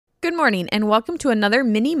Good morning, and welcome to another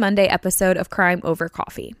mini Monday episode of Crime Over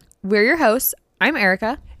Coffee. We're your hosts. I'm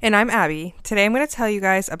Erica. And I'm Abby. Today I'm going to tell you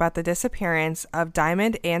guys about the disappearance of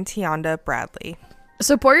Diamond and Tianda Bradley.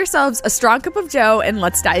 So pour yourselves a strong cup of joe and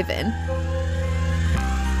let's dive in.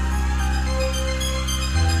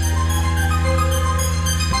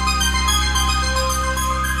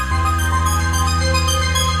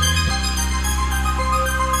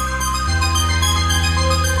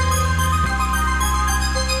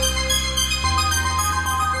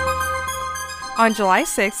 On July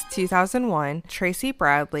 6, 2001, Tracy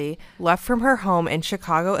Bradley left from her home in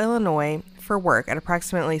Chicago, Illinois for work at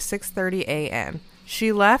approximately 6:30 a.m.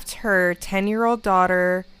 She left her 10-year-old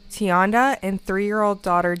daughter, Tianda, and 3-year-old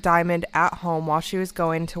daughter, Diamond, at home while she was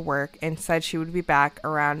going to work and said she would be back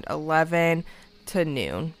around 11 to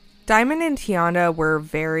noon. Diamond and Tianda were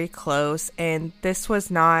very close, and this was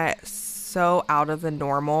not so out of the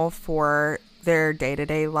normal for their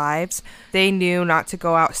day-to-day lives. They knew not to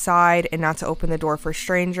go outside and not to open the door for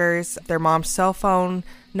strangers. Their mom's cell phone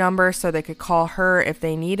number so they could call her if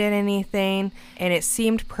they needed anything, and it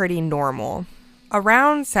seemed pretty normal.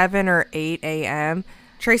 Around 7 or 8 a.m.,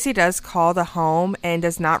 Tracy does call the home and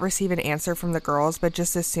does not receive an answer from the girls, but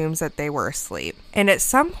just assumes that they were asleep. And at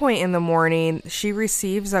some point in the morning, she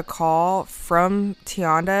receives a call from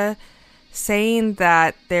Tianda saying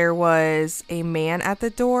that there was a man at the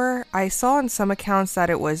door. I saw in some accounts that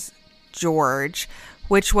it was George,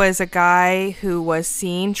 which was a guy who was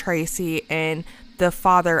seeing Tracy and the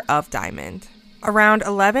father of Diamond. Around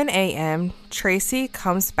 11 a.m., Tracy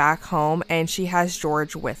comes back home and she has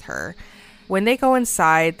George with her. When they go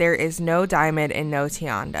inside, there is no Diamond and no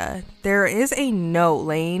Tianda. There is a note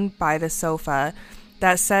laying by the sofa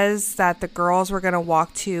that says that the girls were going to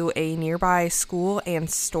walk to a nearby school and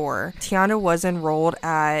store. Tianda was enrolled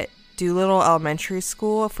at Doolittle Elementary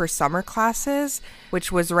School for summer classes,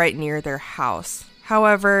 which was right near their house.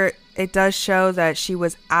 However, it does show that she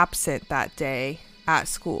was absent that day at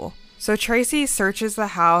school. So Tracy searches the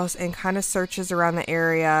house and kind of searches around the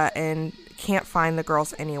area and can't find the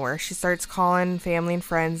girls anywhere. She starts calling family and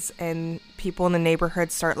friends, and people in the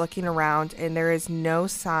neighborhood start looking around, and there is no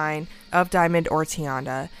sign of Diamond or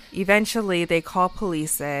Tianda. Eventually, they call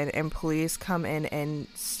police in, and police come in and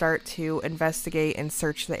start to investigate and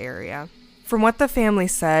search the area. From what the family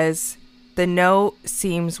says, the note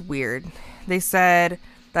seems weird. They said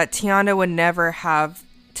that Tianda would never have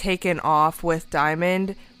taken off with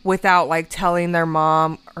Diamond without telling their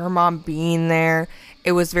mom, her mom being there.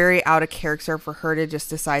 It was very out of character for her to just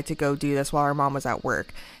decide to go do this while her mom was at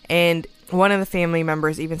work. And one of the family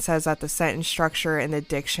members even says that the sentence structure and the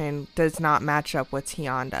diction does not match up with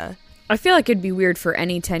Tianda. I feel like it'd be weird for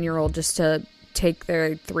any 10-year-old just to take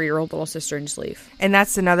their 3-year-old little sister and just leave. And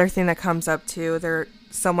that's another thing that comes up too.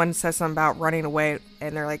 Someone says something about running away,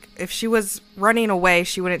 and they're like, if she was running away,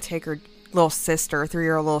 she wouldn't take her little sister,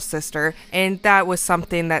 3-year-old little sister. And that was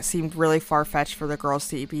something that seemed really far-fetched for the girls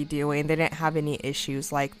to be doing. They didn't have any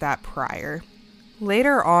issues like that prior.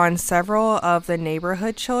 Later on, several of the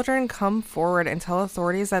neighborhood children come forward and tell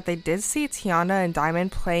authorities that they did see Tianda and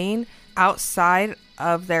Diamond playing outside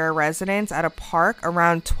of their residence at a park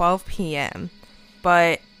around 12 p.m.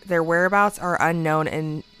 But their whereabouts are unknown,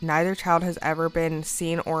 and neither child has ever been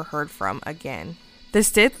seen or heard from again.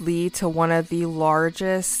 This did lead to one of the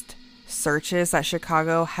largest searches that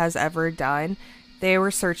Chicago has ever done. They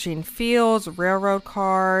were searching fields, railroad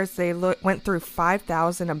cars. They went through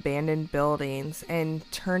 5,000 abandoned buildings and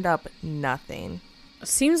turned up nothing.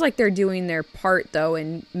 Seems like they're doing their part, though,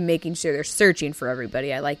 in making sure they're searching for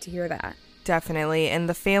everybody. I like to hear that. Definitely. And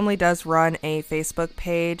the family does run a Facebook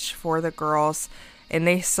page for the girls, and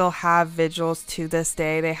they still have vigils to this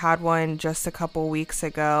day. They had one just a couple weeks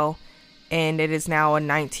ago, and it is now a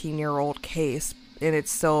 19-year-old case. And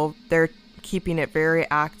it's still, they're keeping it very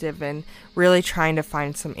active and really trying to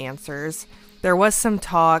find some answers. There was some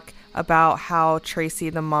talk about how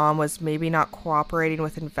Tracy, the mom, was maybe not cooperating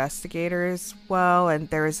with investigators well, and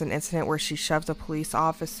there was an incident where she shoved a police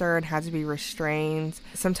officer and had to be restrained.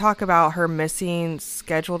 Some talk about her missing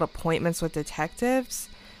scheduled appointments with detectives,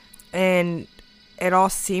 and it all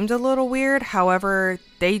seemed a little weird. However,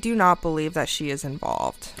 they do not believe that she is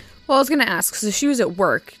involved. Well, I was going to ask, so she was at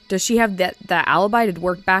work. Does she have that alibi? Did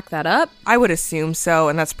work back that up? I would assume so,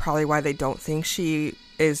 and that's probably why they don't think she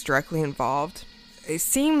is directly involved. It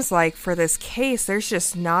seems like for this case, there's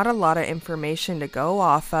just not a lot of information to go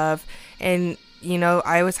off of. And,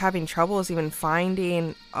 I was having troubles even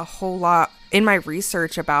finding a whole lot in my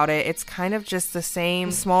research about it. It's kind of just the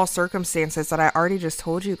same small circumstances that I already just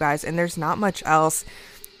told you guys, and there's not much else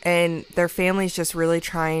and their family's just really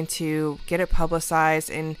trying to get it publicized,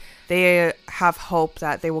 and they have hope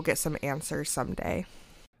that they will get some answers someday.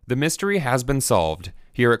 The mystery has been solved.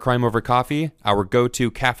 Here at Crime Over Coffee, our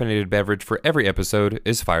go-to caffeinated beverage for every episode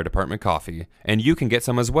is Fire Department Coffee. And you can get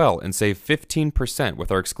some as well and save 15%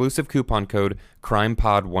 with our exclusive coupon code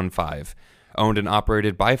CRIMEPOD15. Owned and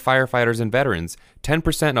operated by firefighters and veterans,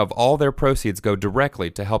 10% of all their proceeds go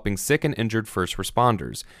directly to helping sick and injured first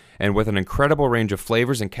responders. And with an incredible range of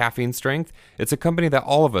flavors and caffeine strength, it's a company that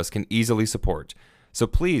all of us can easily support. So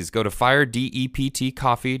please go to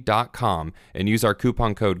firedeptcoffee.com and use our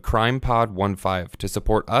coupon code CRIMEPOD15 to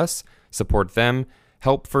support us, support them,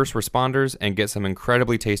 help first responders, and get some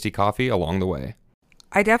incredibly tasty coffee along the way.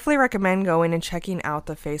 I definitely recommend going and checking out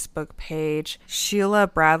the Facebook page. Sheila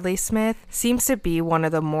Bradley Smith seems to be one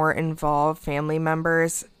of the more involved family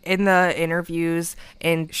members. In the interviews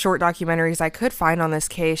and short documentaries I could find on this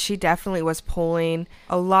case, she definitely was pulling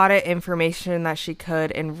a lot of information that she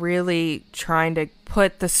could and really trying to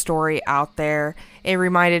put the story out there. It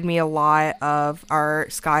reminded me a lot of our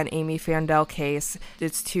Scott and Amy Fandel case.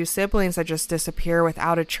 It's two siblings that just disappear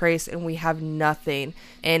without a trace, and we have nothing.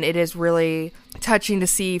 And it is really touching to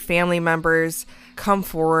see family members come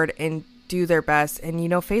forward and do their best. And, you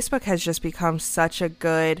know, Facebook has just become such a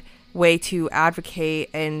good way to advocate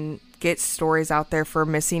and get stories out there for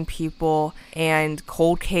missing people and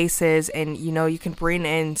cold cases. And, you know, you can bring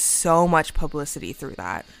in so much publicity through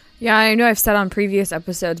that. Yeah, I know I've said on previous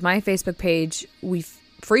episodes, my Facebook page, we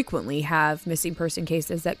frequently have missing person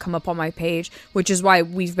cases that come up on my page, which is why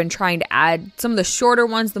we've been trying to add some of the shorter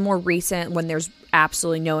ones, the more recent, when there's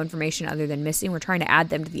absolutely no information other than missing. We're trying to add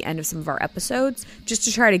them to the end of some of our episodes just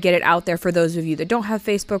to try to get it out there for those of you that don't have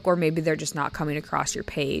Facebook, or maybe they're just not coming across your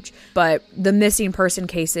page. But the missing person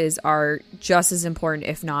cases are just as important,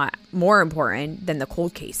 if not more important, than the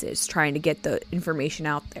cold cases, trying to get the information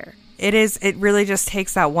out there. It really just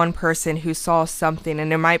takes that one person who saw something,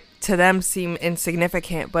 and it might to them seem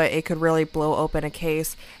insignificant, but it could really blow open a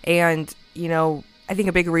case. And, you know, I think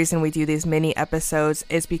a big reason we do these mini episodes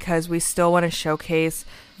is because we still want to showcase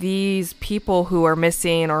these people who are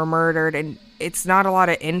missing or murdered, and it's not a lot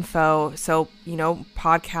of info. So, you know,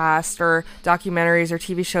 podcasts or documentaries or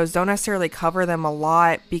TV shows don't necessarily cover them a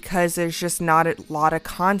lot because there's just not a lot of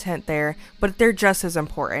content there, but they're just as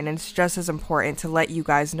important. And it's just as important to let you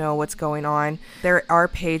guys know what's going on. There are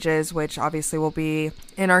pages, which obviously will be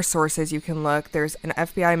in our sources. You can look. There's an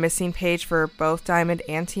FBI missing page for both Diamond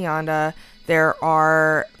and Tianda. There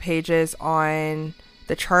are pages on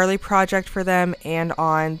the Charlie Project for them and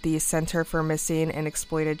on the Center for Missing and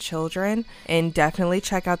Exploited Children. And definitely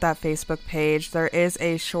check out that Facebook page. There is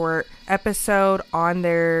a short episode on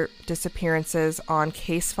their disappearances on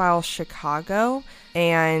Case File Chicago,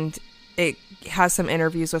 and it has some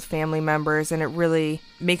interviews with family members, and it really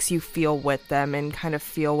makes you feel with them and kind of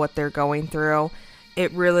feel what they're going through.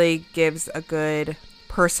 It really gives a good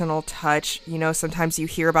personal touch. You know, sometimes you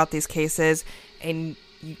hear about these cases and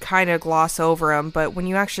you kind of gloss over them, but when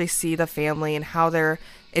you actually see the family and how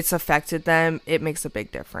it's affected them, it makes a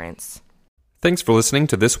big difference. Thanks for listening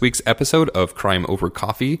to this week's episode of Crime Over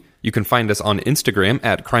Coffee. You can find us on Instagram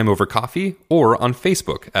at Crime Over Coffee or on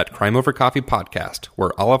Facebook at Crime Over Coffee Podcast,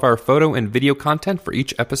 where all of our photo and video content for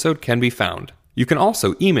each episode can be found. You can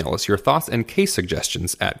also email us your thoughts and case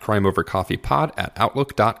suggestions at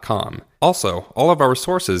crimeovercoffeepod@outlook.com. Also, all of our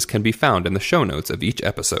sources can be found in the show notes of each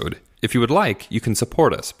episode. If you would like, you can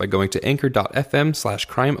support us by going to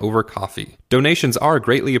anchor.fm/crimeovercoffee. Donations are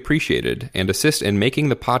greatly appreciated and assist in making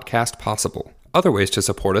the podcast possible. Other ways to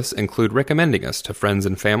support us include recommending us to friends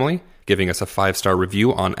and family, giving us a 5-star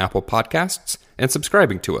review on Apple Podcasts, and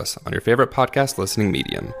subscribing to us on your favorite podcast listening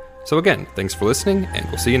medium. So again, thanks for listening, and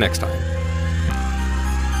we'll see you next time.